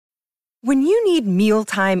When you need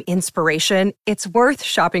mealtime inspiration, it's worth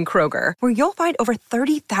shopping Kroger, where you'll find over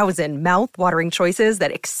 30,000 mouth-watering choices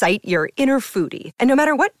that excite your inner foodie. And no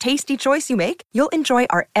matter what tasty choice you make, you'll enjoy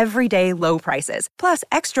our everyday low prices, plus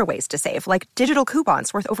extra ways to save, like digital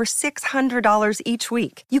coupons worth over $600 each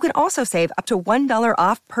week. You can also save up to $1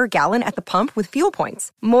 off per gallon at the pump with fuel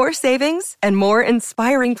points. More savings and more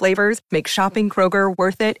inspiring flavors make shopping Kroger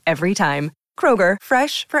worth it every time. Kroger,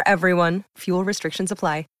 fresh for everyone. Fuel restrictions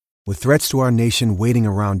apply. With threats to our nation waiting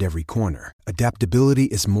around every corner, adaptability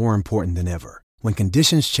is more important than ever. When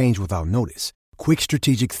conditions change without notice, quick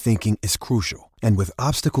strategic thinking is crucial. And with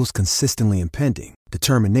obstacles consistently impending,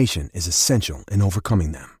 determination is essential in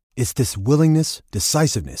overcoming them. It's this willingness,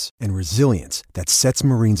 decisiveness, and resilience that sets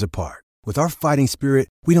Marines apart. With our fighting spirit,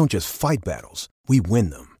 we don't just fight battles, we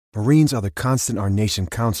win them. Marines are the constant our nation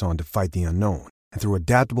counts on to fight the unknown. And through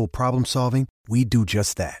adaptable problem solving, we do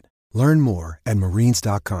just that. Learn more at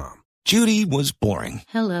marines.com. Judy was boring.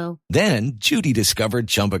 Hello. Then Judy discovered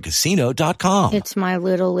ChumbaCasino.com. It's my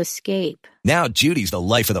little escape. Now Judy's the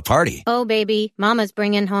life of the party. Oh, baby, mama's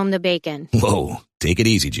bringing home the bacon. Whoa, take it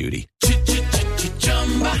easy, Judy.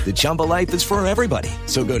 The Chumba life is for everybody.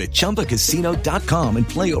 So go to ChumbaCasino.com and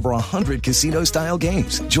play over 100 casino-style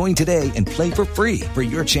games. Join today and play for free for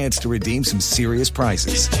your chance to redeem some serious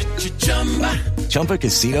prizes.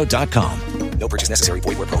 ChumbaCasino.com. No purchase necessary.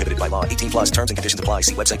 Void where prohibited by law. 18 plus terms and conditions apply.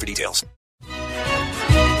 See website for details.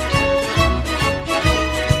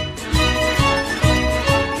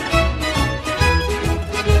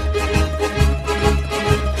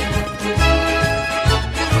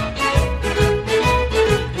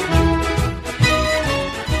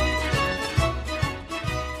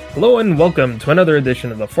 Hello and welcome to another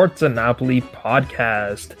edition of the Forza Napoli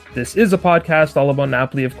podcast. This is a podcast all about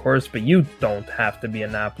Napoli, of course, but you don't have to be a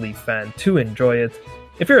Napoli fan to enjoy it.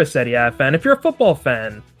 If you're a Serie A fan, if you're a football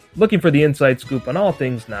fan, looking for the inside scoop on all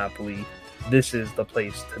things Napoli, this is the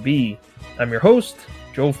place to be. I'm your host,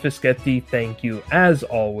 Joe Fischetti. Thank you, as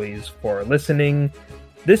always, for listening.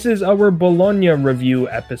 This is our Bologna review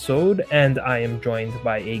episode, and I am joined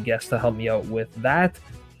by a guest to help me out with that.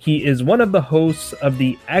 He is one of the hosts of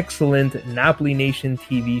the excellent Napoli Nation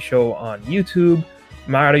TV show on YouTube.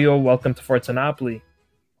 Mario, welcome to Forza Napoli.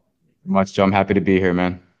 Much, Joe. I'm happy to be here,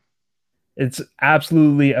 man. It's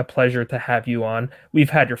absolutely a pleasure to have you on. We've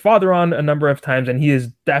had your father on a number of times, and he is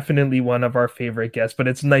definitely one of our favorite guests, but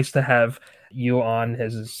it's nice to have you on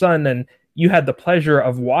as his son. And you had the pleasure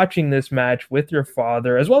of watching this match with your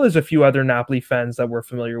father, as well as a few other Napoli fans that we're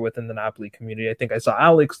familiar with in the Napoli community. I think I saw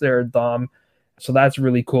Alex there, Dom. So that's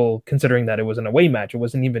really cool, considering that it was an away match. It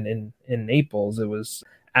wasn't even in Naples. It was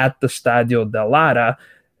at the Stadio dell'Ara.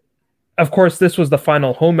 Of course, this was the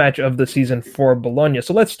final home match of the season for Bologna.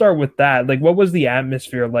 So let's start with that. Like, what was the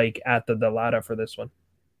atmosphere like at the dell'Ara for this one?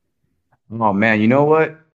 Oh, man, you know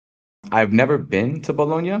what? I've never been to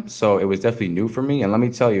Bologna, so it was definitely new for me. And let me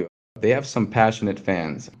tell you, they have some passionate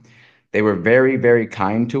fans. They were very, very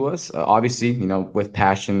kind to us. Obviously, you know, with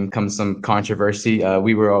passion comes some controversy.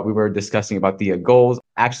 We were discussing about the goals.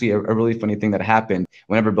 Actually, a really funny thing that happened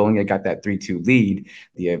whenever Bologna got that 3-2 lead,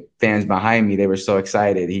 the fans behind me, they were so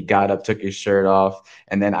excited. He got up, took his shirt off,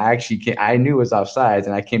 and then I knew it was offsides,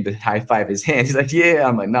 and I came to high five his hand. He's like, "Yeah."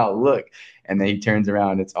 I'm like, "No, look." And then he turns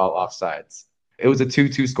around, it's all offsides. It was a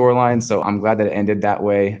 2-2 scoreline, so I'm glad that it ended that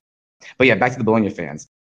way. But yeah, back to the Bologna fans.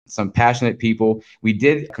 Some passionate people. We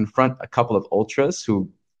did confront a couple of ultras who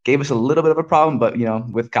gave us a little bit of a problem, but, you know,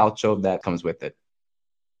 with Calcio, that comes with it.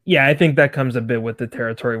 Yeah, I think that comes a bit with the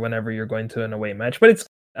territory whenever you're going to an away match. But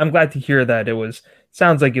I'm glad to hear that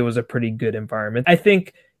sounds like it was a pretty good environment. I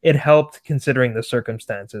think it helped considering the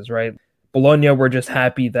circumstances, right? Bologna were just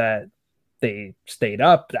happy that they stayed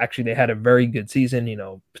up. Actually, they had a very good season, you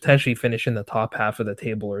know, potentially finish in the top half of the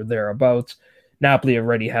table or thereabouts. Napoli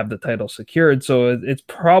already have the title secured, so it's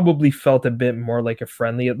probably felt a bit more like a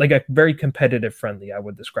very competitive friendly, I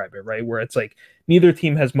would describe it, right? Where it's like neither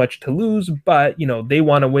team has much to lose, but, you know, they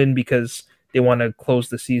want to win because they want to close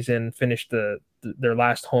the season, finish their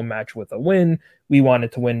last home match with a win. We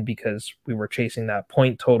wanted to win because we were chasing that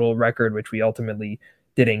point total record, which we ultimately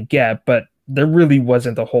didn't get, but there really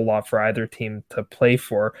wasn't a whole lot for either team to play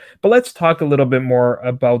for. But let's talk a little bit more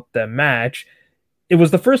about the match. It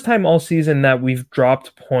was the first time all season that we've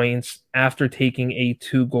dropped points after taking a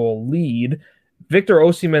 2-goal lead. Victor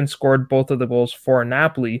Osimhen scored both of the goals for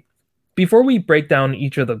Napoli. Before we break down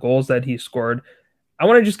each of the goals that he scored, I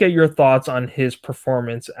want to just get your thoughts on his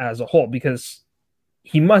performance as a whole, because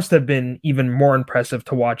he must have been even more impressive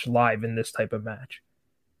to watch live in this type of match.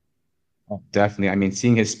 Oh, definitely. I mean,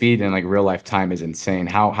 seeing his speed in like real life time is insane.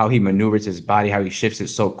 How he maneuvers his body, how he shifts it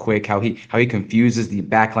so quick, how he confuses the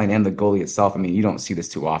backline and the goalie itself. I mean, you don't see this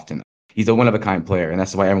too often. He's a one of a kind player, and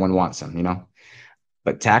that's why everyone wants him, you know.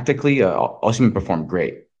 But tactically, Osimhen performed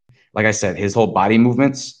great. Like I said, his whole body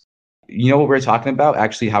movements. You know what we're talking about?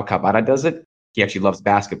 Actually, how Cavada does it. He actually loves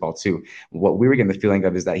basketball too. What we were getting the feeling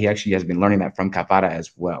of is that he actually has been learning that from Cavada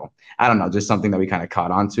as well. I don't know, just something that we kind of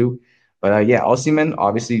caught on to. But yeah, Osimhen,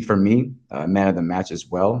 obviously for me, man of the match as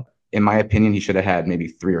well. In my opinion, he should have had maybe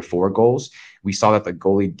 3 or 4 goals. We saw that the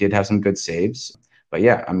goalie did have some good saves. But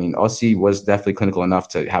yeah, I mean, Ossie was definitely clinical enough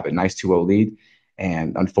to have a nice 2-0 lead.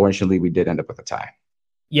 And unfortunately, we did end up with a tie.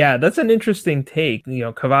 Yeah, that's an interesting take.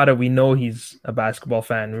 Cavada, we know he's a basketball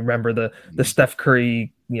fan. Remember the Steph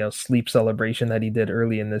Curry, sleep celebration that he did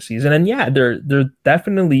early in the season. And yeah, there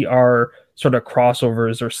definitely are sort of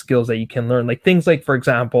crossovers or skills that you can learn. Like things like, for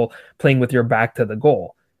example, playing with your back to the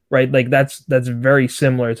goal, right? Like that's very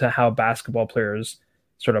similar to how basketball players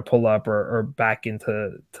sort of pull up or back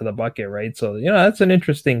into the bucket, right? So, that's an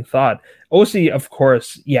interesting thought. Osi, of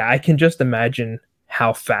course, yeah, I can just imagine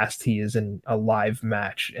how fast he is in a live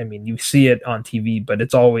match. I mean, you see it on TV, but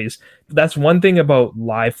that's one thing about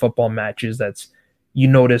live football matches you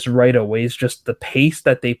notice right away is just the pace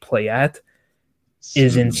that they play at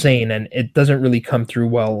is insane, and it doesn't really come through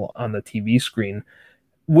well on the TV screen.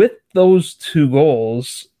 With those 2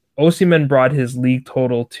 goals, Osimhen brought his league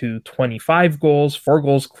total to 25 goals, 4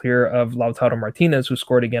 goals clear of Lautaro Martinez, who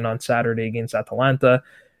scored again on Saturday against Atalanta.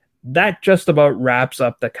 That just about wraps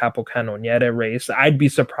up the Capocannoniere race. I'd be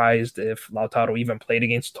surprised if Lautaro even played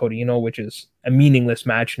against Torino, which is a meaningless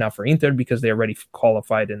match now for Inter because they already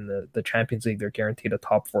qualified in the Champions League. They're guaranteed a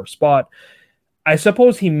top 4 spot. I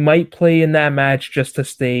suppose he might play in that match just to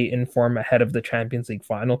stay in form ahead of the Champions League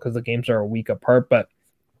final because the games are a week apart, but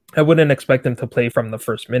I wouldn't expect him to play from the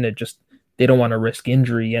first minute. Just they don't want to risk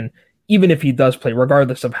injury. And even if he does play,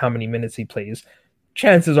 regardless of how many minutes he plays,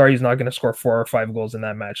 chances are he's not going to score 4 or 5 goals in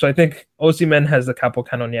that match. So I think Osimhen has the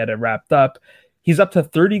Capocannoniere wrapped up. He's up to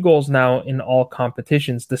 30 goals now in all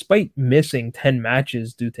competitions, despite missing 10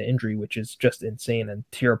 matches due to injury, which is just insane. And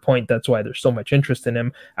to your point, that's why there's so much interest in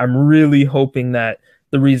him. I'm really hoping that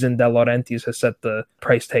the reason De Laurentiis has set the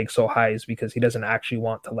price tag so high is because he doesn't actually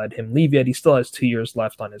want to let him leave yet. He still has 2 years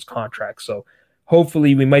left on his contract. So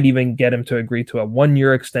hopefully we might even get him to agree to a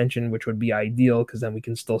 1-year extension, which would be ideal because then we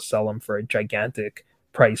can still sell him for a gigantic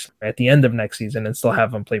price at the end of next season and still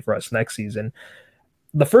have him play for us next season.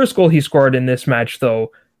 The first goal he scored in this match,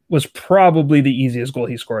 though, was probably the easiest goal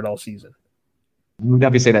he scored all season. I would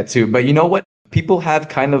definitely say that too. But you know what? People have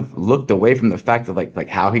kind of looked away from the fact of like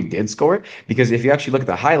how he did score it, because if you actually look at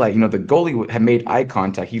the highlight, the goalie had made eye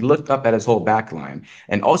contact. He looked up at his whole back line,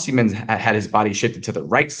 and Osimhen had his body shifted to the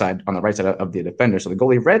right side, on the right side of the defender. So the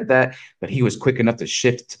goalie read that, but he was quick enough to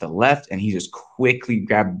shift to the left, and he just quickly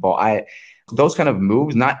grabbed the ball. Those kind of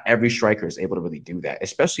moves, not every striker is able to really do that,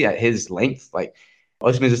 especially at his length. Like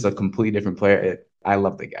Osimhen is just a completely different player. I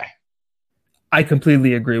love the guy. I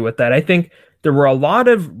completely agree with that. I think there were a lot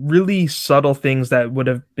of really subtle things that would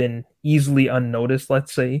have been easily unnoticed,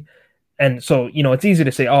 let's say. And so, it's easy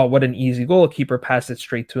to say, oh, what an easy goal. Keeper passed it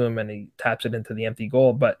straight to him and he taps it into the empty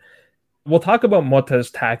goal. But we'll talk about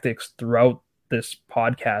Motta's tactics throughout this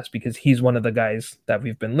podcast because he's one of the guys that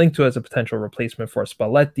we've been linked to as a potential replacement for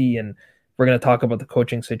Spalletti. And we're going to talk about the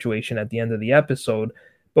coaching situation at the end of the episode.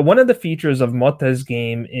 But one of the features of Motta's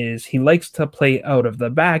game is he likes to play out of the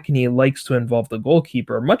back and he likes to involve the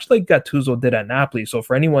goalkeeper, much like Gattuso did at Napoli. So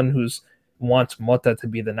for anyone who wants Motta to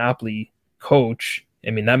be the Napoli coach,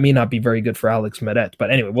 I mean, that may not be very good for Alex Meret. But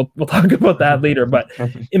anyway, we'll talk about that later. But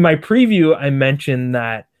in my preview, I mentioned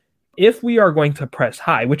that if we are going to press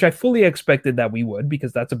high, which I fully expected that we would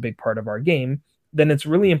because that's a big part of our game, then it's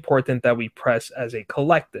really important that we press as a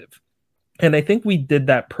collective. And I think we did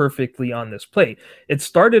that perfectly on this play. It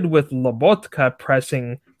started with Lobotka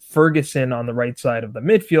pressing Ferguson on the right side of the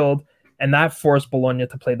midfield, and that forced Bologna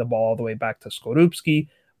to play the ball all the way back to Skorupski.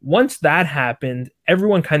 Once that happened,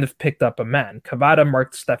 everyone kind of picked up a man. Cavada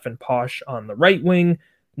marked Stefan Posch on the right wing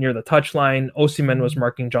near the touchline. Osimhen was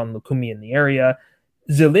marking John Lukumi in the area.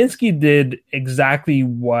 Zielinski did exactly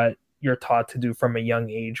what you're taught to do from a young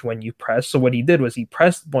age when you press. So what he did was he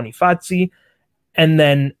pressed Bonifazi, and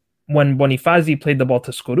then when Bonifazi played the ball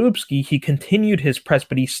to Skorupski, he continued his press,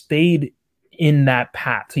 but he stayed in that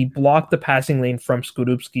path. He blocked the passing lane from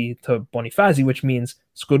Skorupski to Bonifazi, which means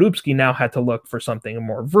Skorupski now had to look for something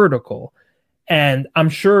more vertical. And I'm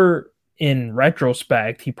sure in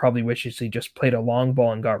retrospect, he probably wishes he just played a long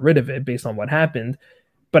ball and got rid of it based on what happened.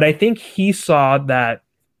 But I think he saw that,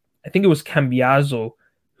 I think it was Cambiaso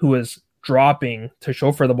who was dropping to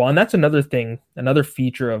show for the ball. And that's another thing, another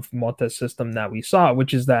feature of Motta's system that we saw,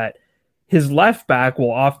 which is that his left back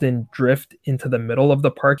will often drift into the middle of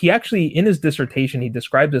the park. He actually, in his dissertation, he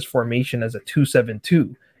described his formation as a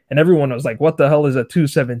 2-7-2. And everyone was like, what the hell is a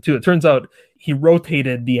 2-7-2? It turns out he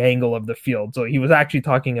rotated the angle of the field. So he was actually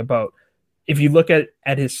talking about, if you look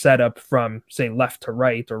at his setup from, say, left to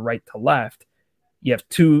right or right to left, you have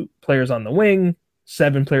 2 players on the wing,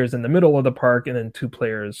 7 players in the middle of the park, and then 2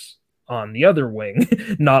 players on the other wing,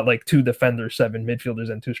 not like 2 defenders, 7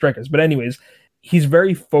 midfielders, and 2 strikers. But anyways, he's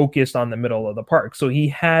very focused on the middle of the park. So he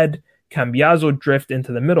had Cambiaso drift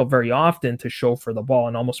into the middle very often to show for the ball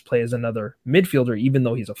and almost play as another midfielder, even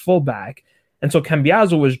though he's a fullback. And so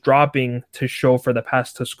Cambiaso was dropping to show for the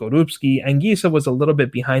pass to Skorupski. Anguissa was a little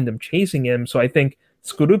bit behind him, chasing him. So I think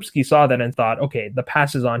Skorupski saw that and thought, okay, the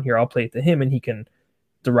pass is on here. I'll play it to him and he can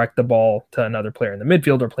direct the ball to another player in the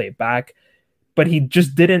midfield or play it back. But he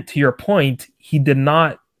just didn't, to your point, he did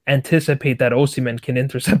not anticipate that Osimhen can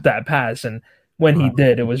intercept that pass. And when he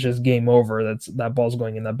did, it was just game over. That ball's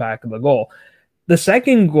going in the back of the goal. The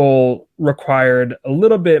second goal required a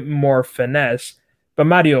little bit more finesse. But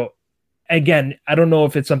Mario, again, I don't know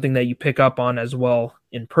if it's something that you pick up on as well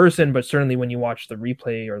in person, but certainly when you watch the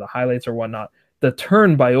replay or the highlights or whatnot, the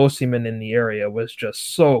turn by Osimhen in the area was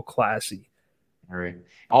just so classy. All right.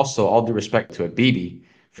 Also, all due respect to Bibi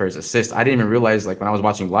for his assist. I didn't even realize, like when I was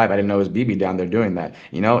watching live, I didn't know it was Bibi down there doing that,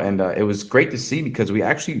 and it was great to see because we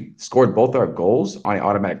actually scored both our goals on an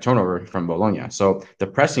automatic turnover from Bologna. So the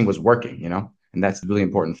pressing was working, and that's really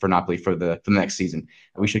important for Napoli for the next season.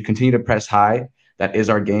 We should continue to press high. That is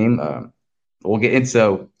our game. We'll get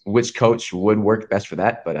into which coach would work best for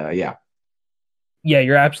that, but yeah. Yeah,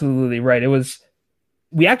 you're absolutely right.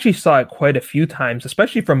 We actually saw it quite a few times,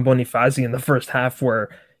 especially from Bonifazi in the first half, where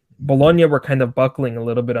Bologna were kind of buckling a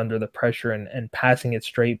little bit under the pressure and passing it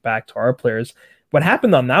straight back to our players. What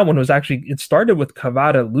happened on that one was actually, it started with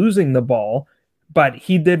Cavada losing the ball, but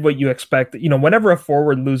he did what you expect. Whenever a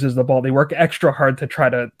forward loses the ball, they work extra hard to try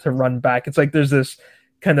to run back. It's like there's this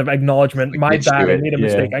kind of acknowledgement, my bad, I made a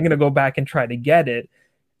mistake. I'm going to go back and try to get it.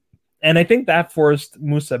 And I think that forced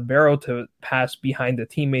Musa Barrow to pass behind a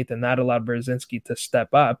teammate, and that allowed Bereszynski to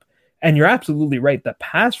step up. And you're absolutely right. The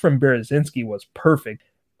pass from Bereszynski was perfect.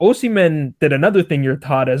 Osimhen did another thing you're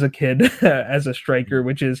taught as a kid, as a striker,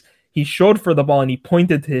 which is he showed for the ball and he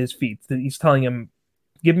pointed to his feet. He's telling him,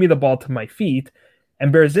 give me the ball to my feet.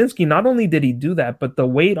 And Bereszynski, not only did he do that, but the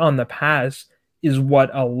weight on the pass is what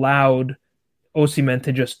allowed Osimhen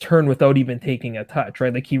to just turn without even taking a touch,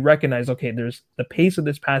 right? Like he recognized, okay, there's the pace of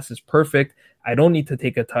this pass is perfect. I don't need to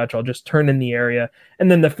take a touch. I'll just turn in the area. And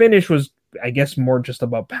then the finish was, I guess, more just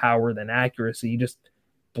about power than accuracy. He just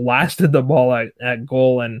blasted the ball at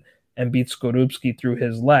goal and beat Skorupski through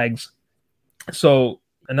his legs. So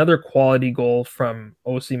another quality goal from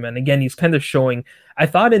Osimhen. Again, he's kind of showing, I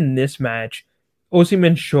thought in this match,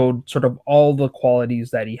 Osimhen showed sort of all the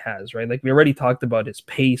qualities that he has, right? Like we already talked about his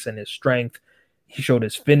pace and his strength. He showed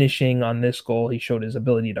his finishing on this goal. He showed his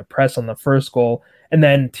ability to press on the first goal. And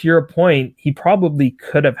then to your point, he probably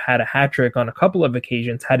could have had a hat trick on a couple of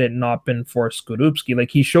occasions had it not been for Skorupski.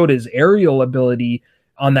 Like he showed his aerial ability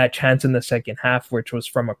on that chance in the second half, which was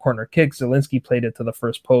from a corner kick. Zielinski played it to the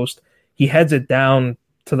first post. He heads it down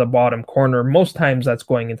to the bottom corner. Most times that's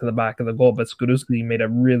going into the back of the goal, but Skorupski made a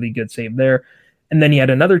really good save there. And then he had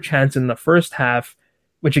another chance in the first half,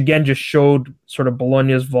 which again just showed sort of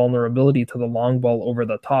Bologna's vulnerability to the long ball over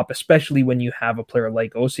the top, especially when you have a player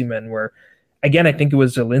like Osimhen, where, again, I think it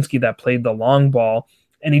was Zielinski that played the long ball,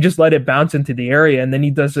 and he just let it bounce into the area, and then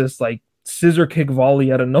he does this like scissor kick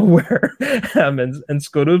volley out of nowhere. And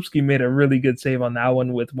Skorupski made a really good save on that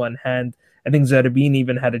one with one hand. I think Zerbin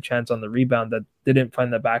even had a chance on the rebound that didn't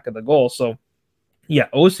find the back of the goal. So, yeah,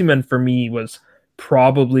 Osimhen for me was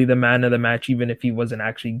probably the man of the match, even if he wasn't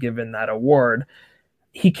actually given that award.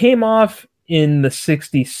 He came off in the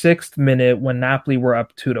 66th minute when Napoli were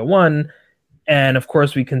up 2-1. And of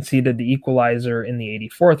course, we conceded the equalizer in the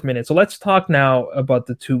 84th minute. So let's talk now about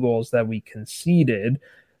the 2 goals that we conceded.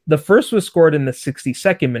 The first was scored in the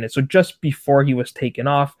 62nd minute, so just before he was taken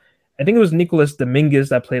off. I think it was Nicolas Dominguez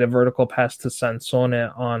that played a vertical pass to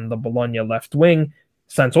Sansone on the Bologna left wing.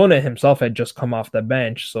 Sansone himself had just come off the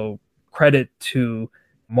bench, so credit to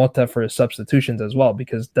Motta for his substitutions as well,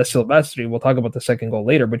 because De Silvestri, we'll talk about the second goal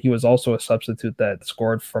later, but he was also a substitute that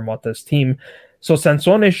scored for Motta's team. So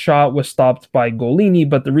Sansone's shot was stopped by Golini,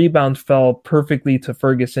 but the rebound fell perfectly to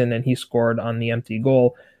Ferguson, and he scored on the empty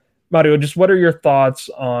goal. Mario, just what are your thoughts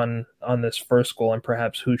on this first goal and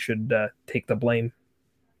perhaps who should take the blame?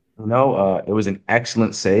 It was an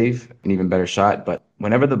excellent save, an even better shot. But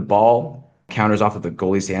whenever the ball counters off of the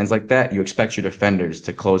goalie's hands like that, you expect your defenders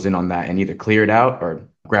to close in on that and either clear it out or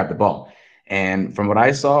grab the ball. And from what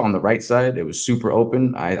I saw on the right side, it was super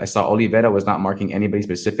open. I saw Oliveira was not marking anybody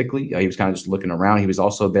specifically. He was kind of just looking around. He was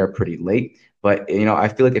also there pretty late. But, I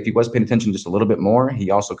feel like if he was paying attention just a little bit more,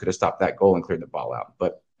 he also could have stopped that goal and cleared the ball out.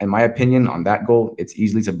 But in my opinion, on that goal, it's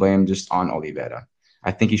easily to blame just on Oliveira.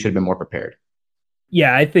 I think he should have been more prepared.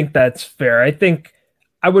 Yeah, I think that's fair. I think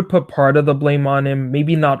I would put part of the blame on him,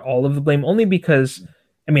 maybe not all of the blame, only because,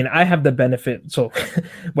 I have the benefit. So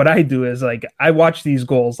what I do is I watch these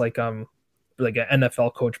goals like an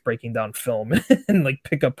NFL coach breaking down film and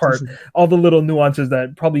pick apart all the little nuances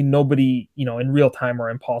that probably nobody, in real time are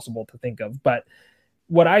impossible to think of. But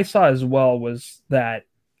what I saw as well was that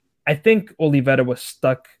I think Oliveira was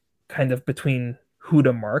stuck kind of between who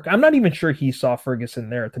to mark. I'm not even sure he saw Ferguson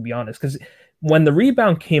there, to be honest, because when the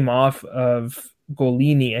rebound came off of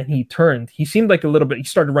Golini and he turned, he seemed like he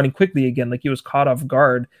started running quickly again, like he was caught off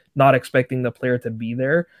guard, not expecting the player to be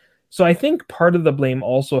there. So I think part of the blame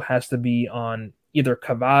also has to be on either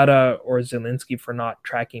Cavada or Zielinski for not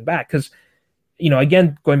tracking back. Because,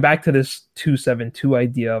 again, going back to this 2-7-2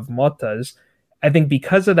 idea of Motta's, I think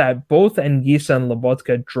because of that, both Anguissa and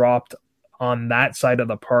Lobotka dropped on that side of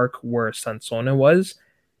the park where Sansone was.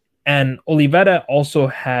 And Oliveira also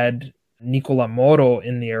had Nicola Moro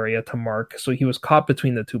in the area to mark. So he was caught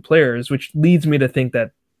between the two players, which leads me to think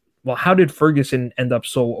that, well, how did Ferguson end up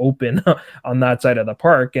so open on that side of the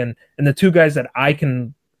park? And the two guys that I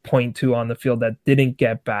can point to on the field that didn't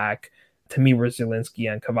get back, to me, were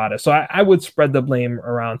Zielinski and Cavada. So I would spread the blame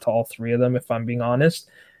around to all three of them, if I'm being honest.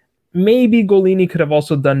 Maybe Golini could have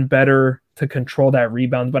also done better to control that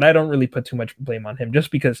rebound, but I don't really put too much blame on him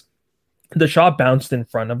just because the shot bounced in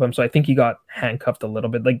front of him. So I think he got handcuffed a little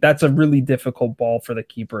bit. That's a really difficult ball for the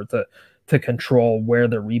keeper to control where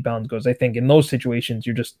the rebound goes. I think in those situations,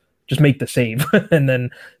 you just make the save and then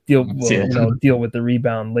deal with the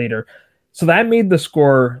rebound later. So that made the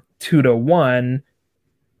score 2-1.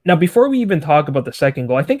 Now, before we even talk about the second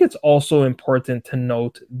goal, I think it's also important to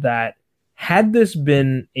note that had this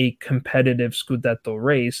been a competitive Scudetto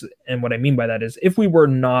race, and what I mean by that is if we were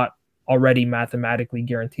not already mathematically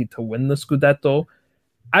guaranteed to win the Scudetto,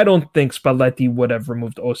 I don't think Spalletti would have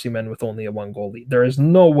removed Osimhen with only a 1-goal lead. There is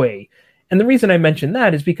no way. And the reason I mention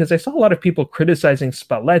that is because I saw a lot of people criticizing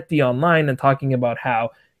Spalletti online and talking about how,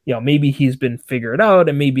 maybe he's been figured out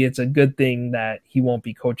and maybe it's a good thing that he won't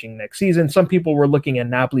be coaching next season. Some people were looking at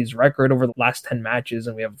Napoli's record over the last 10 matches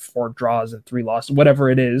and we have 4 draws and 3 losses, whatever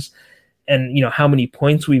it is, and how many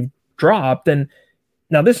points we've dropped. And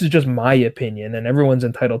now this is just my opinion and everyone's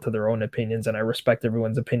entitled to their own opinions and I respect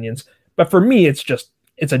everyone's opinions. But for me, it's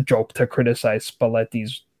a joke to criticize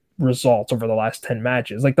Spalletti's results over the last 10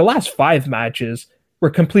 matches. The last 5 matches were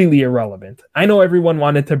completely irrelevant. I know everyone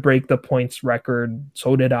wanted to break the points record,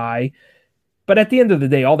 so did I. But at the end of the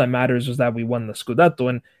day, all that matters is that we won the Scudetto.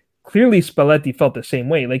 And clearly Spalletti felt the same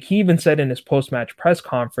way. He even said in his post-match press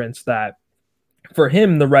conference that for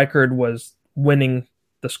him, the record was winning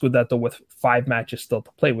the Scudetto with 5 matches still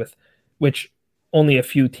to play with, which only a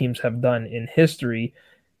few teams have done in history.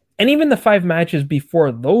 And even the 5 matches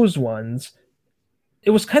before those ones, it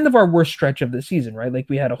was kind of our worst stretch of the season, right?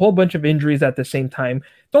 We had a whole bunch of injuries at the same time.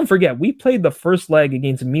 Don't forget, we played the first leg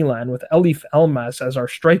against Milan with Elif Elmas as our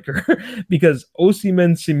striker because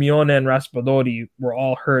Osimhen, Simeone, and Raspadori were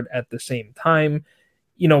all hurt at the same time.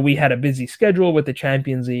 We had a busy schedule with the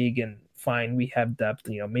Champions League, and fine, we have depth.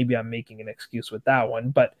 Maybe I'm making an excuse with that one.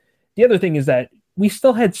 But the other thing is that we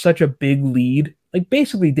still had such a big lead,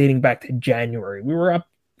 basically dating back to January. We were up,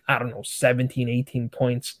 17, 18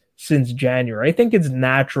 points since January. I think it's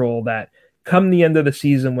natural that come the end of the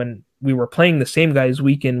season when we were playing the same guys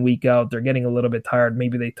week in, week out, they're getting a little bit tired.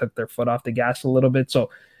 Maybe they took their foot off the gas a little bit.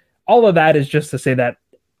 So all of that is just to say that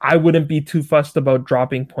I wouldn't be too fussed about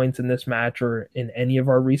dropping points in this match or in any of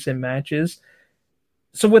our recent matches.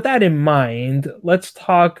 So with that in mind, let's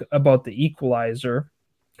talk about the equalizer,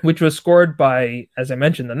 which was scored by, as I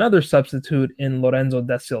mentioned, another substitute in Lorenzo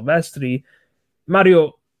De Silvestri.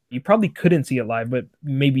 Mario, you probably couldn't see it live, but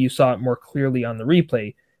maybe you saw it more clearly on the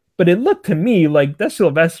replay. But it looked to me like De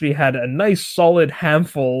Silvestri had a nice solid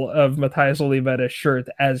handful of Matthias Oliveira's shirt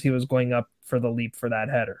as he was going up for the leap for that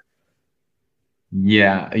header.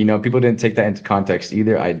 Yeah, people didn't take that into context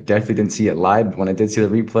either. I definitely didn't see it live. When I did see the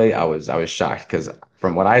replay, I was shocked because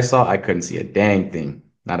from what I saw, I couldn't see a dang thing.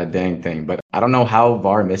 Not a dang thing. But I don't know how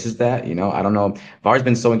VAR misses that. I don't know. VAR's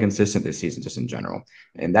been so inconsistent this season, just in general.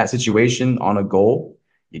 In that situation, on a goal,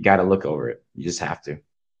 you got to look over it. You just have to.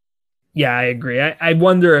 Yeah, I agree. I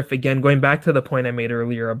wonder if, again, going back to the point I made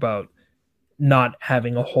earlier about not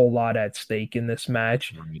having a whole lot at stake in this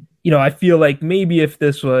match. I feel like maybe if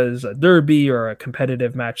this was a derby or a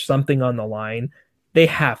competitive match, something on the line, they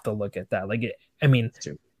have to look at that.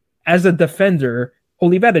 As a defender,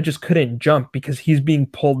 Oliveira just couldn't jump because he's being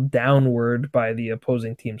pulled downward by the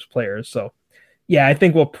opposing team's players. So, yeah, I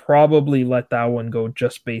think we'll probably let that one go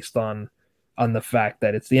just based on the fact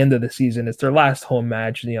that it's the end of the season. It's their last home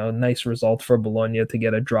match. Nice result for Bologna to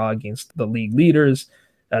get a draw against the league leaders,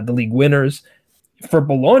 the league winners. For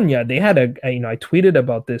Bologna, they had I tweeted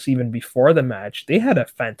about this even before the match. They had a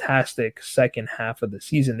fantastic second half of the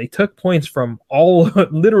season. They took points from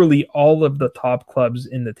literally all of the top clubs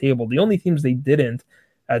in the table. The only teams they didn't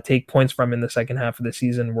take points from in the second half of the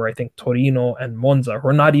season were, I think, Torino and Monza, who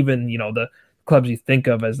are not even, the clubs you think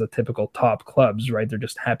of as the typical top clubs, right? They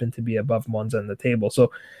just happen to be above Monza in the table.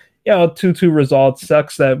 So, 2-2 results.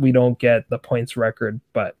 Sucks that we don't get the points record,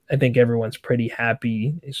 but I think everyone's pretty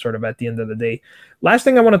happy sort of at the end of the day. Last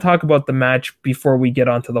thing I want to talk about the match before we get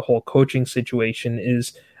onto the whole coaching situation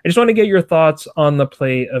is I just want to get your thoughts on the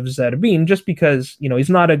play of Zerbin, just because, he's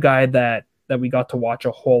not a guy that we got to watch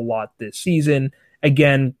a whole lot this season.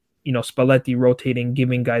 Again, Spalletti rotating,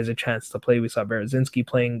 giving guys a chance to play. We saw Bereszynski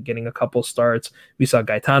playing, getting a couple starts. We saw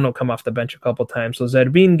Gaetano come off the bench a couple times. So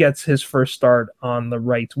Zerbin gets his first start on the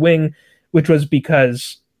right wing, which was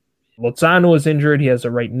because Lozano was injured. He has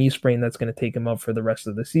a right knee sprain that's going to take him out for the rest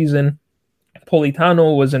of the season.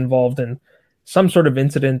 Politano was involved in some sort of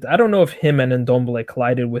incident. I don't know if him and Ndombele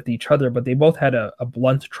collided with each other, but they both had a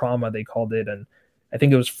blunt trauma, they called it, and I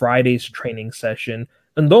think it was Friday's training session.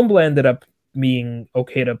 Ndombele ended up being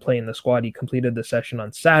okay to play in the squad. He completed the session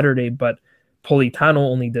on Saturday, but Politano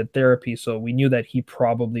only did therapy, so we knew that he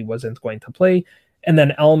probably wasn't going to play. And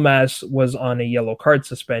then Elmas was on a yellow card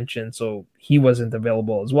suspension, so he wasn't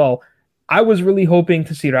available as well. I was really hoping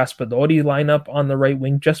to see Raspadori line up on the right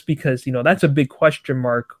wing just because, that's a big question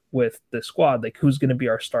mark with the squad. Like, who's going to be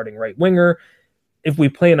our starting right winger? If we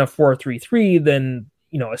play in a 4-3-3, then,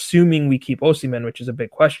 assuming we keep Osimhen, which is a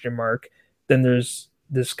big question mark, then there's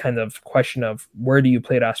this kind of question of where do you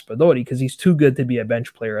play Raspadori, because he's too good to be a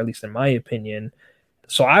bench player, at least in my opinion.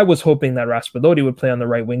 So I was hoping that Raspadori would play on the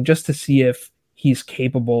right wing just to see if he's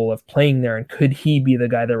capable of playing there and could he be the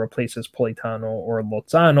guy that replaces Politano or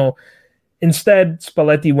Lozano. Instead,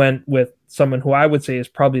 Spalletti went with someone who I would say is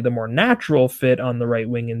probably the more natural fit on the right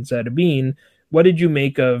wing in Zerbin. What did you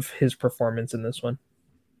make of his performance in this one?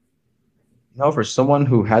 For someone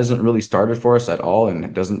who hasn't really started for us at all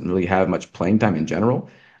and doesn't really have much playing time in general,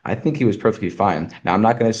 I think he was perfectly fine. Now, I'm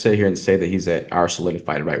not going to sit here and say that he's our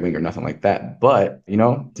solidified right wing or nothing like that, but,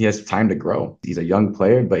 he has time to grow. He's a young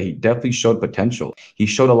player, but he definitely showed potential. He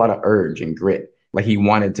showed a lot of urge and grit. Like, he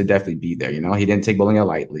wanted to definitely be there, He didn't take Bologna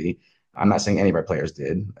lightly. I'm not saying any of our players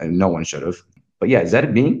did, and no one should have. But yeah,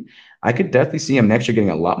 Zerbin, I could definitely see him next year getting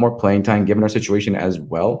a lot more playing time given our situation as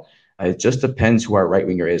well. It just depends who our right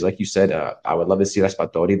winger is. Like you said, I would love to see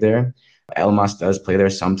Raspadori there. Elmas does play there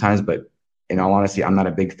sometimes, but in all honesty, I'm not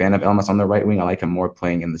a big fan of Elmas on the right wing. I like him more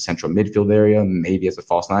playing in the central midfield area, maybe as a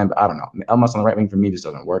false nine, but I don't know. Elmas on the right wing for me just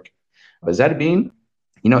doesn't work. But Zerbin,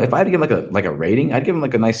 if I had to give like a rating, I'd give him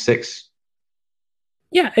like a nice 6.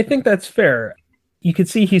 Yeah, I think that's fair. You could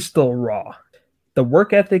see he's still raw. The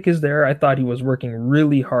work ethic is there. I thought he was working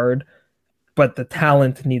really hard, but the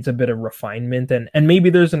talent needs a bit of refinement. And maybe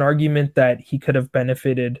there's an argument that he could have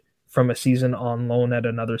benefited from a season on loan at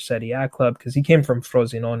another Serie A club because he came from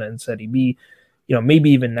Frosinone and Serie B.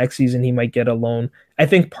 Maybe even next season he might get a loan. I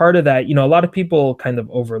think part of that, a lot of people kind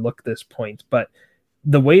of overlook this point, but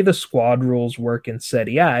the way the squad rules work in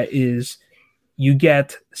Serie A is you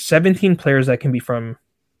get 17 players that can be from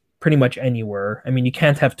pretty much anywhere. I mean, you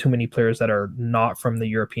can't have too many players that are not from the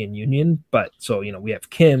European Union, but so, we have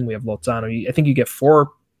Kim, we have Lozano. I think you get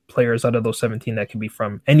 4 players out of those 17 that can be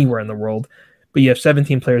from anywhere in the world, but you have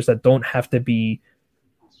 17 players that don't have to be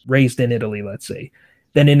raised in Italy, let's say.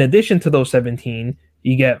 Then in addition to those 17,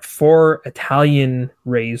 you get 4 Italian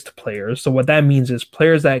raised players. So what that means is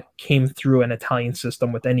players that came through an Italian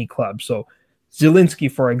system with any club. So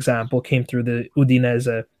Zielinski, for example, came through the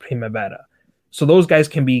Udinese Primavera. So those guys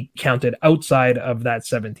can be counted outside of that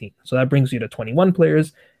 17. So that brings you to 21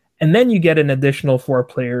 players. And then you get an additional 4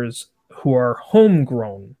 players who are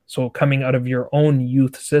homegrown, so coming out of your own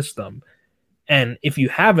youth system. And if you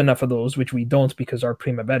have enough of those, which we don't because our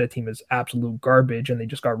Primavera team is absolute garbage and they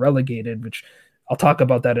just got relegated, which I'll talk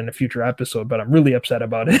about that in a future episode, but I'm really upset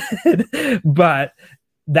about it. But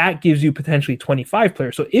that gives you potentially 25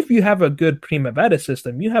 players. So if you have a good Primavera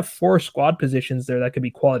system, you have 4 squad positions there that could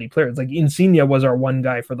be quality players. Like Insigne was our one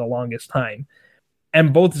guy for the longest time.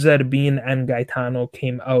 And both Zerbin and Gaetano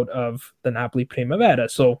came out of the Napoli Primavera.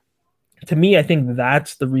 So To me, I think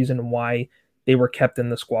that's the reason why they were kept in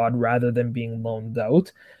the squad rather than being loaned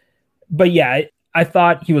out. But yeah, I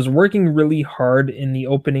thought he was working really hard in the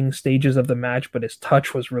opening stages of the match, but his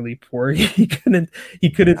touch was really poor. He couldn't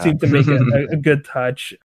seem to make a good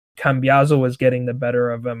touch. Cambiaso was getting the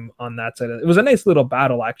better of him on that side. It was a nice little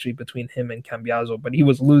battle actually between him and Cambiaso, but he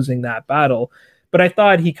was losing that battle. But I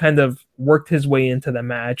thought he kind of worked his way into the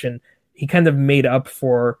match, and he kind of made up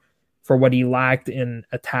for what he lacked in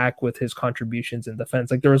attack with his contributions in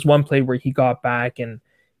defense. Like there was one play where he got back and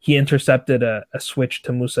he intercepted a switch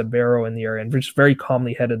to Musa Barrow in the area and just very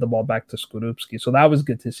calmly headed the ball back to Skorupski. So that was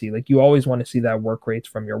good to see. Like you always want to see that work rates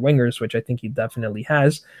from your wingers, which I think he definitely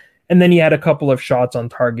has. And then he had a couple of shots on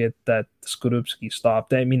target that Skorupski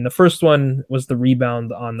stopped. I mean, the first one was the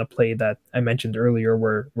rebound on the play that I mentioned earlier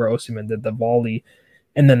where Osimhen did the volley.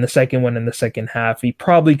 And then the second one in the second half, he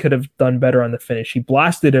probably could have done better on the finish. He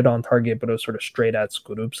blasted it on target, but it was sort of straight at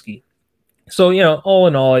Skorupski. So, all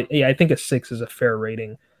in all, yeah, I think a 6 is a fair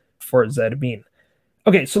rating for Zerbin.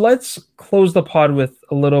 Okay, so let's close the pod with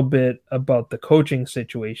a little bit about the coaching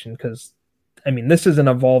situation, because, I mean, this is an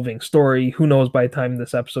evolving story. Who knows, by the time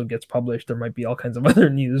this episode gets published, there might be all kinds of other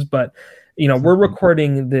news. But, we're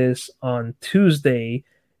recording this on Tuesday,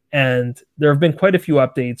 and there have been quite a few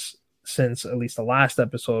updates since at least the last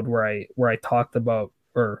episode where I talked about,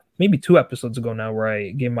 or maybe 2 episodes ago now, where I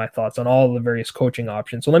gave my thoughts on all the various coaching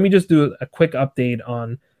options. So let me just do a quick update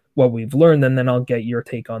on what we've learned, and then I'll get your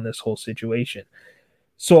take on this whole situation.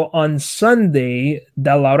 So on Sunday,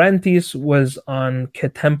 De Laurentiis was on Que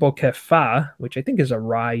Tempo Que Fa, which I think is a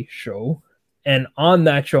Rai show. And on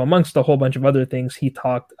that show, amongst a whole bunch of other things, he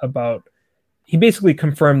basically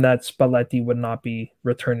confirmed that Spalletti would not be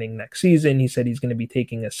returning next season. He said he's going to be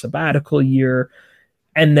taking a sabbatical year.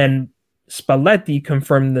 And then Spalletti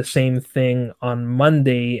confirmed the same thing on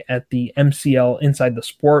Monday at the MCL Inside the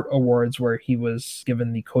Sport Awards, where he was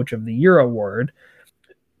given the Coach of the Year award.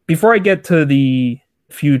 Before I get to the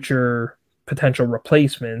future potential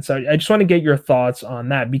replacements, I just want to get your thoughts on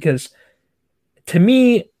that, because to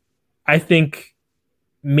me, I think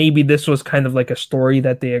maybe this was kind of like a story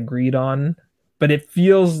that they agreed on, but it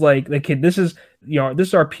feels like, okay, this is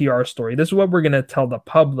our PR story. This is what we're going to tell the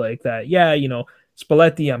public, that,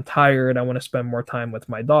 Spalletti, I'm tired. I want to spend more time with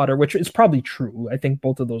my daughter, which is probably true. I think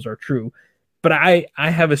both of those are true. But I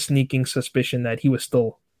have a sneaking suspicion that he was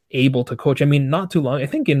still able to coach. I mean, not too long. I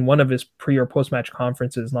think in one of his pre or post-match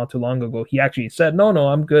conferences not too long ago, he actually said, no,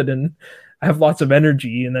 I'm good and I have lots of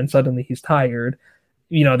energy. And then suddenly he's tired.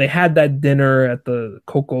 They had that dinner at the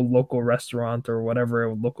Coco Loco restaurant or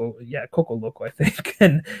whatever. Coco Loco, I think.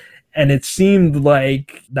 And it seemed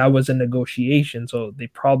like that was a negotiation, so they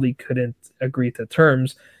probably couldn't agree to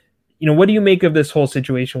terms. What do you make of this whole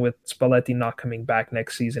situation with Spalletti not coming back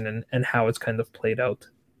next season and how it's kind of played out?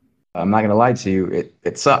 I'm not going to lie to you.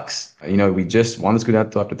 It sucks. We just won the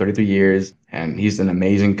Scudetto after 33 years, and he's an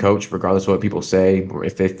amazing coach, regardless of what people say, or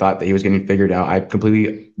if they thought that he was getting figured out. I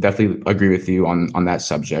definitely agree with you on that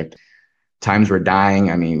subject. Times were dying.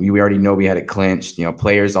 I mean, we already know we had it clinched.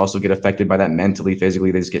 Players also get affected by that mentally, physically.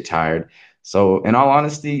 They just get tired. So in all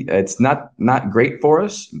honesty, it's not great for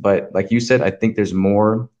us. But like you said, I think there's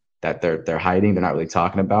more that they're hiding. They're not really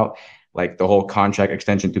talking about, like the whole contract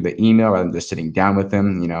extension through the email rather than just sitting down with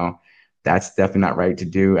him. That's definitely not right to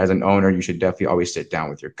do. As an owner, you should definitely always sit down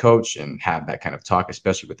with your coach and have that kind of talk,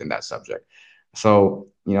 especially within that subject. So,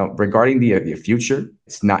 regarding the future,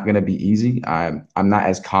 it's not going to be easy. I'm not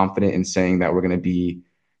as confident in saying that we're going to be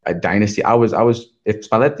a dynasty. If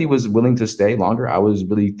Spalletti was willing to stay longer, I was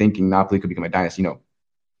really thinking Napoli could become a dynasty.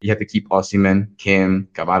 You have to keep Osimhen, Kim,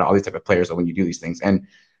 Cavada, all these type of players when you do these things. And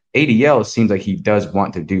ADL seems like he does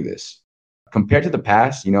want to do this. Compared to the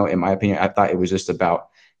past, in my opinion, I thought it was just about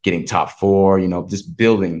getting top 4, just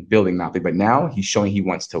building Napoli. But now he's showing he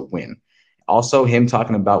wants to win. Also, him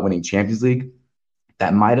talking about winning Champions League,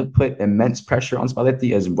 that might have put immense pressure on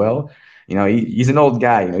Spalletti as well. He's an old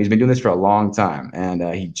guy. He's been doing this for a long time, and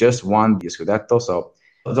he just won the Scudetto. So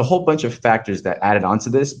there's a whole bunch of factors that added onto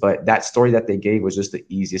this, but that story that they gave was just the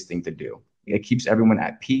easiest thing to do. It keeps everyone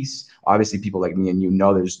at peace. Obviously, people like me and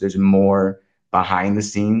there's more behind the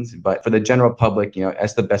scenes, but for the general public,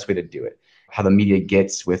 that's the best way to do it. How the media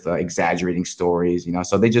gets with exaggerating stories,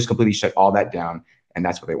 so they just completely shut all that down, and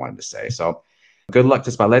that's what they wanted to say. So good luck to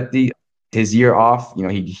Spalletti. His year off,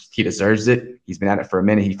 he deserves it. He's been at it for a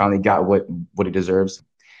minute. He finally got what he deserves.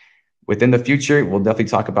 Within the future, we'll definitely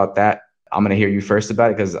talk about that. I'm going to hear you first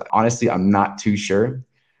about it, because honestly, I'm not too sure,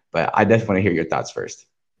 but I definitely want to hear your thoughts first.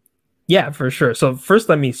 Yeah, for sure. So first,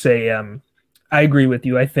 let me say, I agree with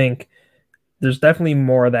you. I think there's definitely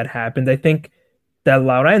more that happened. I think that De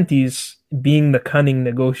Laurentiis being the cunning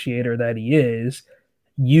negotiator that he is,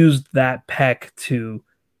 used that peck to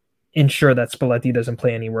ensure that Spalletti doesn't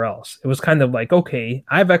play anywhere else. It was kind of like, okay,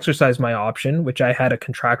 I've exercised my option, which I had a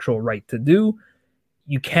contractual right to do.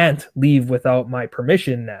 You can't leave without my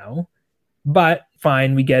permission now, but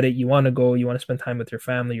fine, we get it. You want to go, you want to spend time with your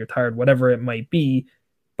family, you're tired, whatever it might be.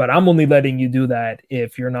 But I'm only letting you do that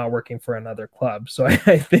if you're not working for another club. So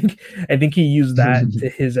I think he used that to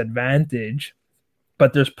his advantage.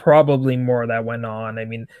 But there's probably more that went on. I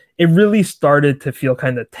mean, it really started to feel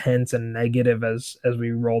kind of tense and negative as we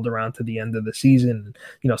rolled around to the end of the season.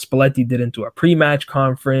 You know, Spalletti didn't do a pre-match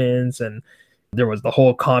conference, and there was the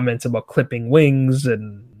whole comments about clipping wings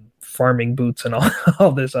and farming boots and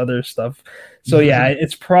all this other stuff. So yeah,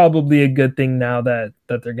 it's probably a good thing now that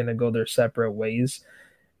they're going to go their separate ways.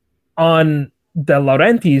 On De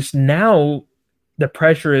Laurentiis, now the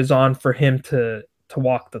pressure is on for him to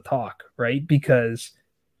walk the talk, right? Because,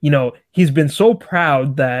 you know, he's been so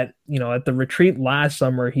proud that, you know, at the retreat last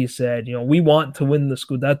summer, he said, you know, we want to win the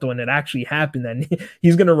Scudetto, and it actually happened. And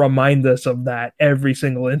he's going to remind us of that every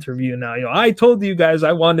single interview now. You know, I told you guys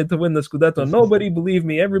I wanted to win the Scudetto. Nobody believed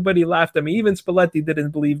me. Everybody laughed at me. Even Spalletti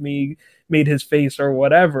didn't believe me, made his face or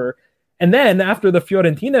whatever. And then after the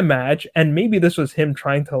Fiorentina match, and maybe this was him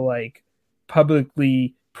trying to like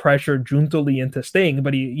publicly pressure Giuntoli into staying,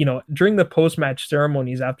 but he, you know, during the post-match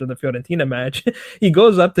ceremonies after the Fiorentina match, he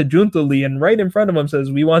goes up to Giuntoli and right in front of him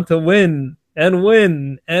says, "We want to win and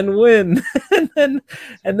win and win." and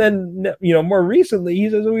then you know, more recently he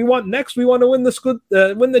says, we want to win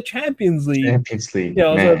the Champions League. Champions League. You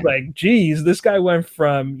know, man. so it's like, geez, this guy went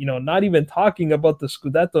from, you know, not even talking about the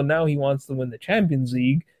Scudetto, now he wants to win the Champions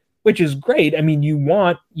League, which is great. I mean, you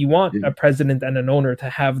want a president and an owner to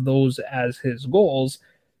have those as his goals.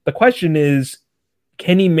 The question is,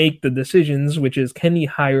 can he make the decisions, which is, can he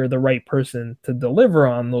hire the right person to deliver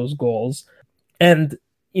on those goals? And,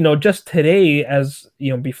 you know, just today, as,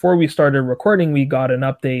 you know, before we started recording, we got an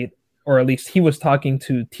update, or at least he was talking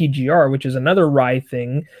to TGR, which is another Rai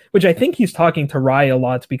thing, which I think he's talking to Rai a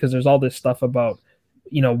lot because there's all this stuff about,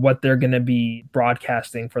 you know, what they're going to be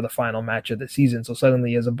broadcasting for the final match of the season. So suddenly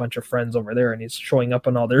he has a bunch of friends over there and he's showing up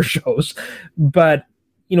on all their shows. But,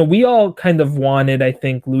 you know, we all kind of wanted, I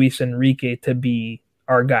think, Luis Enrique to be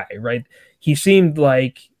our guy, right? He seemed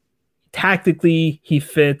like tactically he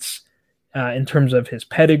fits in terms of his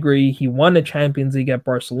pedigree. He won a Champions League at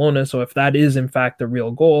Barcelona. So if that is in fact the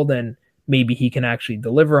real goal, then maybe he can actually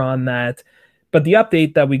deliver on that. But the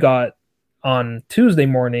update that we got on Tuesday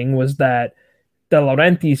morning was that De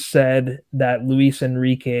Laurentiis said that Luis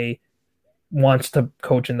Enrique wants to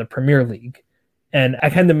coach in the Premier League. And I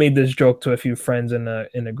kind of made this joke to a few friends in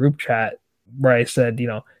a group chat where I said, you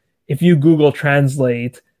know, if you Google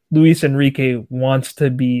Translate Luis Enrique wants to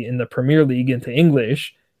be in the Premier League into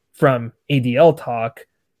English from ADL talk,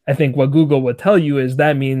 I think what Google would tell you is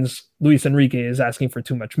that means Luis Enrique is asking for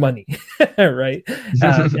too much money, right?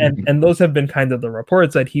 And those have been kind of the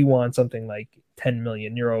reports that he wants something like 10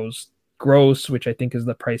 million euros gross, which I think is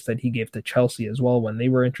the price that he gave to Chelsea as well when they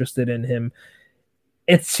were interested in him.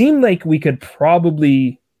 It seemed like we could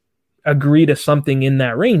probably agree to something in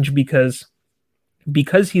that range because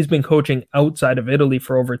he's been coaching outside of Italy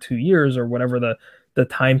for over 2 years or whatever the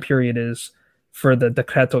time period is for the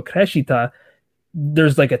Decreto Crescita.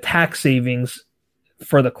 There's like a tax savings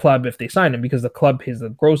for the club if they sign him because the club pays the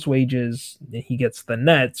gross wages, he gets the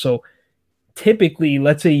net. So typically,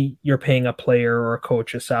 let's say you're paying a player or a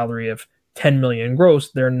coach a salary of 10 million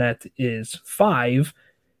gross, their net is 5.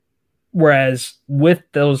 Whereas with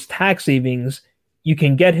those tax savings, you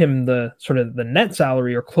can get him the sort of the net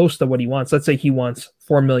salary or close to what he wants. Let's say he wants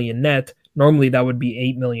 4 million net. Normally that would be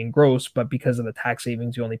 8 million gross, but because of the tax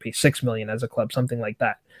savings, you only pay 6 million as a club, something like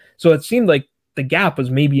that. So it seemed like the gap was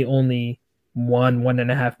maybe only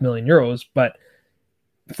 1.5 million euros, but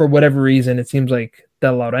for whatever reason, it seems like De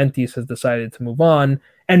Laurentiis has decided to move on.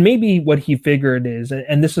 And maybe what he figured is,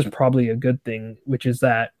 and this is probably a good thing, which is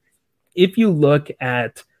that if you look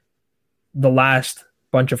at the last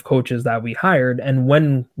bunch of coaches that we hired, and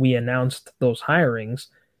when we announced those hirings,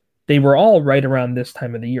 they were all right around this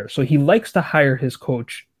time of the year. So he likes to hire his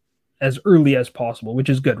coach as early as possible, which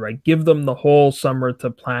is good, right? Give them the whole summer to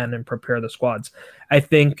plan and prepare the squads. I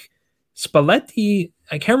think Spalletti,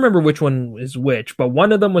 I can't remember which one is which, but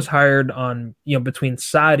one of them was hired on, you know, between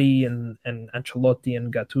Sarri and Ancelotti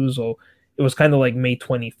and Gattuso. It was kind of like May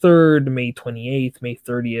 23rd, May 28th, May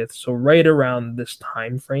 30th. So right around this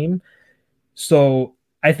time frame. So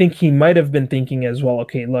I think he might have been thinking as well,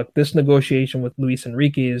 okay, look, this negotiation with Luis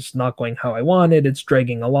Enrique is not going how I wanted. It's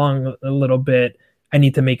dragging along a little bit. I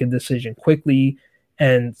need to make a decision quickly.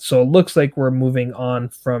 And so it looks like we're moving on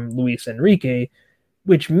from Luis Enrique,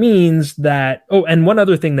 which means that, oh, and one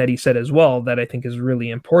other thing that he said as well that I think is really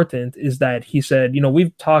important is that he said, we're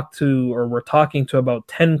talking to about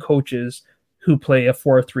 10 coaches who play a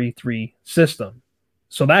 4-3-3 system.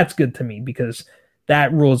 So that's good to me because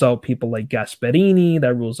that rules out people like Gasperini,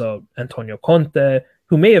 that rules out Antonio Conte,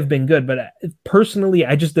 who may have been good, but personally,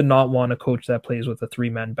 I just did not want a coach that plays with a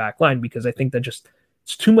 3-man back line because I think that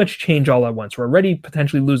it's too much change all at once. We're already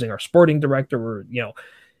potentially losing our sporting director.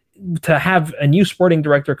 To have a new sporting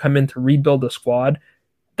director come in to rebuild the squad,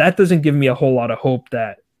 that doesn't give me a whole lot of hope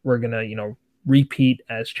that we're going to, repeat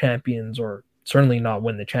as champions or certainly not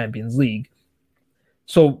win the Champions League.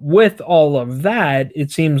 So with all of that,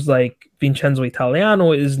 it seems like Vincenzo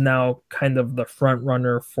Italiano is now kind of the front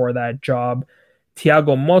runner for that job.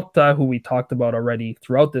 Thiago Motta, who we talked about already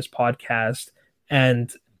throughout this podcast,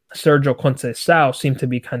 and Sergio Conceição seem to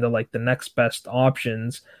be kind of like the next best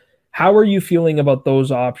options. How are you feeling about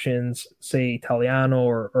those options, say Italiano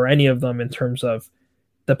or any of them in terms of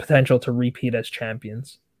the potential to repeat as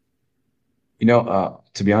champions?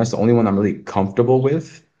 To be honest, the only one I'm really comfortable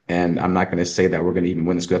with, and I'm not going to say that we're going to even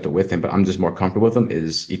win the Scudetto with him, but I'm just more comfortable with him,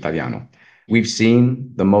 is Italiano. We've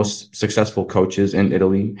seen the most successful coaches in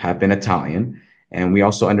Italy have been Italian, and we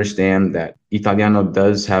also understand that Italiano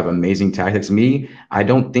does have amazing tactics. I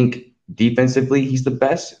don't think defensively he's the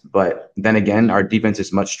best, but then again, our defense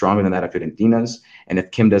is much stronger than that of Fiorentina's, and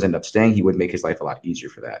if Kim does end up staying, he would make his life a lot easier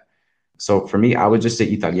for that. So for me, I would just say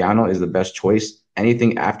Italiano is the best choice.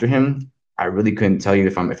 Anything after him, I really couldn't tell you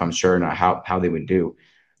if I'm sure or not how they would do.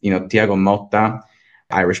 Thiago Motta,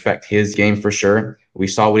 I respect his game for sure. We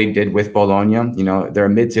saw what he did with Bologna. They're a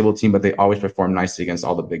mid-table team, but they always perform nicely against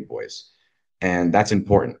all the big boys, and that's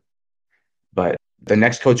important. But the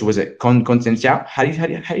next coach, was it Conceição? How do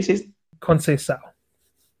you say it? Conceição.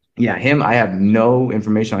 Yeah, him, I have no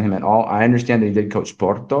information on him at all. I understand that he did coach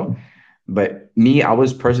Porto, but I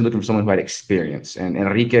was personally looking for someone who had experience, and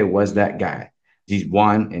Enrique was that guy. He's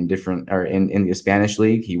won in the Spanish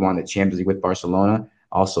league. He won the Champions League with Barcelona,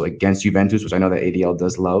 also against Juventus, which I know that ADL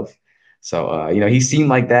does love. So, he seemed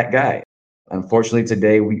like that guy. Unfortunately,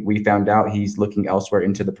 today we found out he's looking elsewhere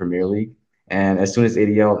into the Premier League. And as soon as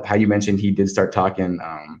ADL, how you mentioned, he did start talking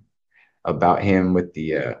about him with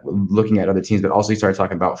the looking at other teams, but also he started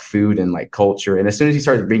talking about food and like culture. And as soon as he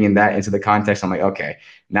started bringing that into the context, I'm like, okay,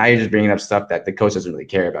 now you're just bringing up stuff that the coach doesn't really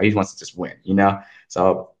care about. He wants to just win,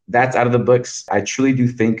 So that's out of the books. I truly do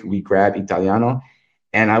think we grab Italiano,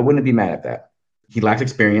 and I wouldn't be mad at that. He lacks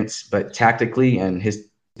experience, but tactically and his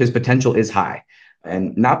potential is high.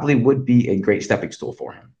 And Napoli would be a great stepping stool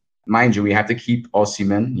for him. Mind you, we have to keep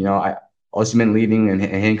Osimhen. Osimhen leaving and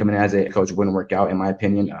him coming as a coach wouldn't work out, in my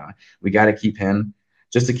opinion. We got to keep him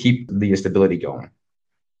just to keep the stability going.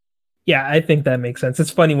 Yeah, I think that makes sense.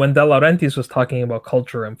 It's funny, when De Laurentiis was talking about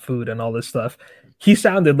culture and food and all this stuff, he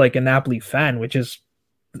sounded like a Napoli fan, which is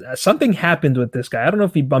something happened with this guy. I don't know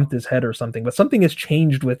if he bumped his head or something, but something has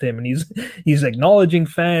changed with him, and he's acknowledging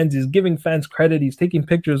fans, he's giving fans credit, he's taking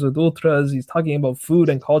pictures with ultras, he's talking about food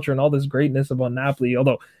and culture and all this greatness about Napoli,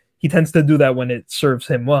 although he tends to do that when it serves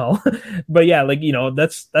him well. But yeah,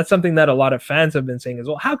 that's something that a lot of fans have been saying as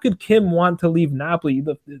well. How could Kim want to leave Napoli?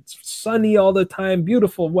 It's sunny all the time,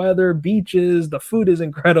 beautiful weather, beaches, the food is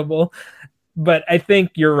incredible. But I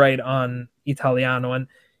think you're right on Italiano, and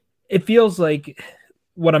it feels like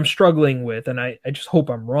what I'm struggling with, and I just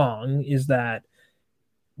hope I'm wrong, is that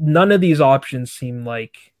none of these options seem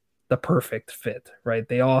like the perfect fit, right?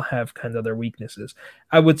 They all have kind of their weaknesses.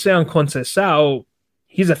 I would say on Conceição,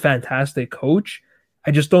 he's a fantastic coach.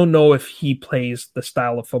 I just don't know if he plays the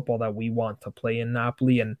style of football that we want to play in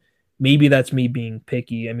Napoli, and maybe that's me being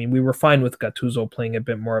picky. I mean, we were fine with Gattuso playing a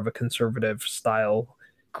bit more of a conservative style,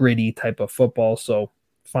 gritty type of football, so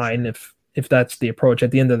fine if that's the approach.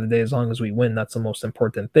 At the end of the day, as long as we win, that's the most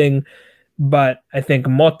important thing. But I think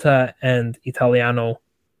Motta and Italiano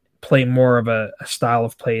play more of a style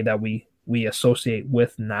of play that we associate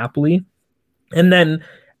with Napoli. And then,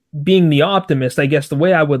 being the optimist, I guess the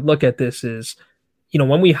way I would look at this is,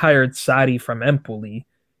 when we hired Sarri from Empoli,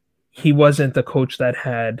 he wasn't a coach that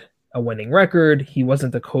had a winning record. He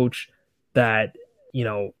wasn't a coach that,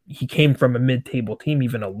 he came from a mid-table team,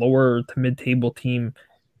 even a lower to mid-table team,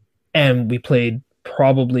 and we played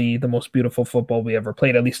probably the most beautiful football we ever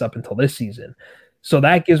played, at least up until this season. So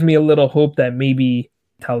that gives me a little hope that maybe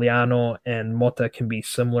Italiano and Motta can be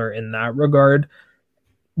similar in that regard.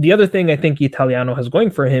 The other thing I think Italiano has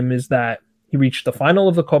going for him is that he reached the final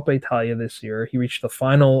of the Coppa Italia this year. He reached the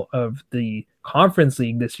final of the Conference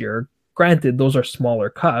League this year. Granted, those are smaller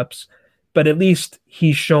cups, but at least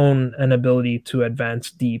he's shown an ability to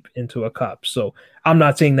advance deep into a cup. So I'm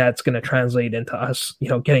not saying that's going to translate into us,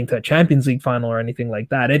 getting to a Champions League final or anything like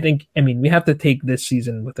that. We have to take this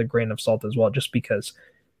season with a grain of salt as well, just because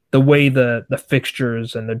the way the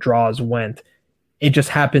fixtures and the draws went, it just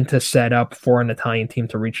happened to set up for an Italian team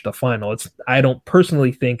to reach the final. I don't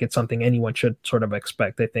personally think it's something anyone should sort of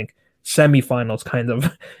expect. I think semifinals kind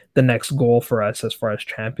of the next goal for us as far as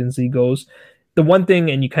Champions League goes. The one thing,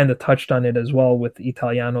 and you kind of touched on it as well with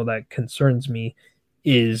Italiano, that concerns me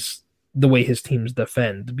is the way his teams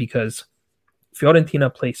defend, because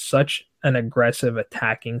Fiorentina plays such an aggressive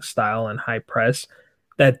attacking style and high press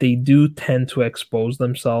that they do tend to expose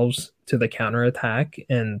themselves to the counterattack.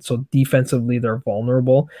 And so defensively, they're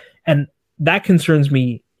vulnerable. And that concerns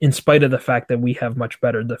me in spite of the fact that we have much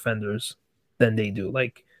better defenders than they do.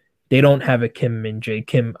 Like, they don't have a Kim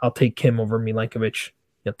Min-jae. I'll take Kim over Milankovic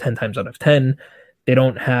 10 times out of 10. They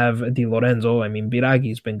don't have Di Lorenzo.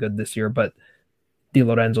 Biragi's been good this year, but Di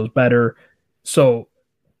Lorenzo's better. So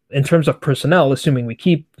in terms of personnel, assuming we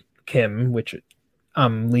keep Kim, which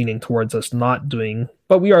I'm leaning towards us not doing,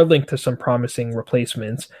 but we are linked to some promising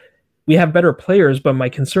replacements, we have better players, but my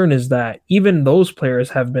concern is that even those players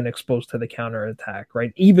have been exposed to the counterattack,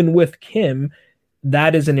 right? Even with Kim,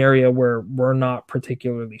 that is an area where we're not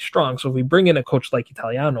particularly strong. So if we bring in a coach like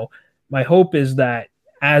Italiano, my hope is that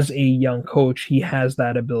as a young coach, he has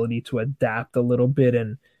that ability to adapt a little bit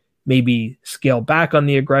and maybe scale back on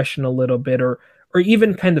the aggression a little bit, or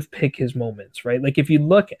even kind of pick his moments, right? Like, if you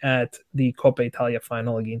look at the Coppa Italia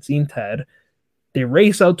final against Inter, they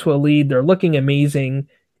race out to a lead. They're looking amazing.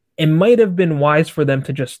 It might have been wise for them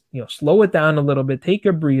to just, slow it down a little bit, take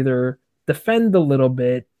a breather, defend a little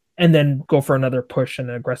bit, and then go for another push and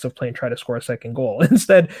an aggressive play and try to score a second goal.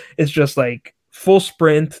 Instead, it's just like full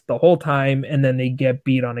sprint the whole time, and then they get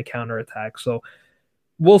beat on a counterattack. So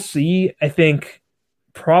we'll see. I think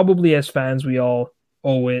probably as fans, we all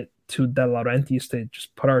owe it to De Laurentiis to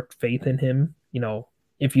just put our faith in him.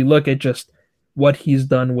 If you look at just what he's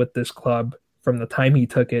done with this club from the time he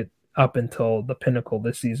took it up until the pinnacle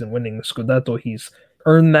this season, winning the Scudetto, he's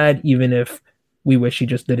earned that, even if we wish he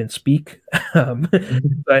just didn't speak.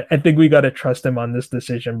 But I think we got to trust him on this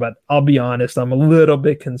decision. But I'll be honest, I'm a little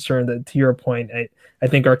bit concerned that, to your point, I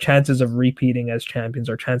think our chances of repeating as champions,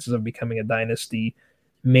 our chances of becoming a dynasty,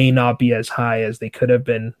 may not be as high as they could have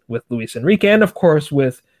been with Luis Enrique. And of course,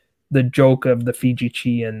 with the joke of the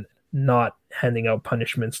Fiji and not handing out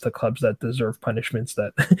punishments to clubs that deserve punishments,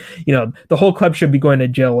 that, the whole club should be going to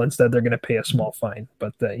jail. Instead, they're going to pay a small fine.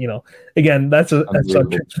 But, again, that's a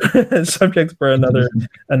subject for another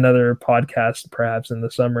podcast, perhaps in the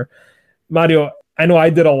summer. Mario, I know I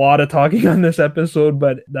did a lot of talking on this episode,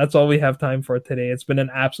 but that's all we have time for today. It's been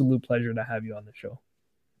an absolute pleasure to have you on the show.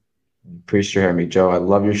 Appreciate having me, Joe. I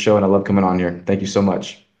love your show and I love coming on here. Thank you so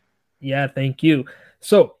much. Yeah, thank you.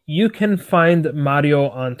 So you can find Mario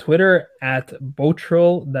on Twitter at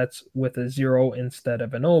Botrill, that's with a 0 instead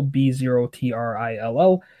of an O,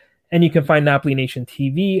 B0TRILL. And you can find Napoli Nation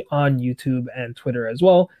TV on YouTube and Twitter as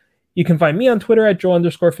well. You can find me on Twitter at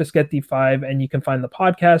Joe_Fischetti5, and you can find the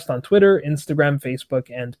podcast on Twitter, Instagram, Facebook,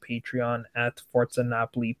 and Patreon at Forza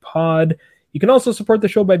Napoli Pod. You can also support the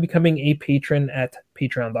show by becoming a patron at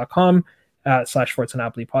patreon.com/Forza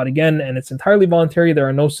Napoli Pod again, and it's entirely voluntary. There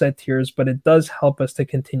are no set tiers, but it does help us to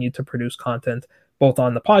continue to produce content both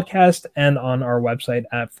on the podcast and on our website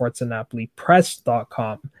at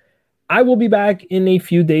ForzaNapoliPress.com. I will be back in a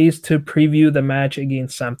few days to preview the match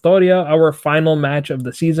against Sampdoria, our final match of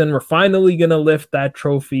the season. We're finally going to lift that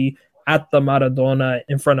trophy at the Maradona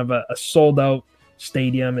in front of a sold-out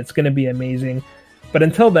stadium. It's going to be amazing. But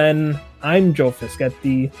until then, I'm Joe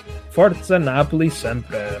Fischetti. Forza Napoli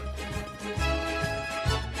sempre.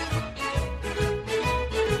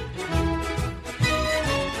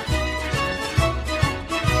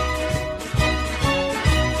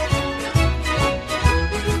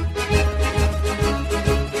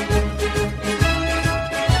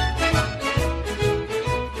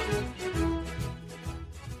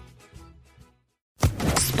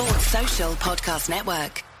 Podcast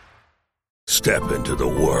Network. Step into the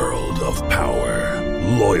world of power,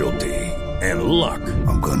 loyalty, and luck.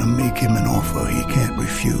 I'm gonna make him an offer he can't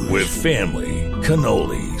refuse. With family,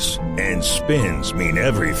 cannolis, and spins mean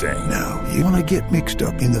everything. Now, you wanna get mixed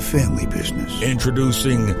up in the family business.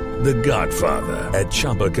 Introducing The Godfather at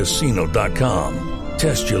ChumbaCasino.com.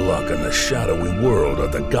 Test your luck in the shadowy world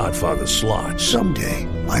of The Godfather slot. Someday,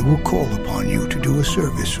 I will call upon you to do a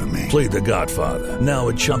service for me. Play The Godfather, now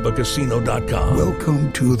at ChumbaCasino.com.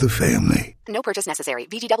 Welcome to the family. No purchase necessary.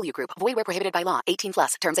 VGW Group. Void where prohibited by law.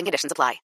 18+. Terms and conditions apply.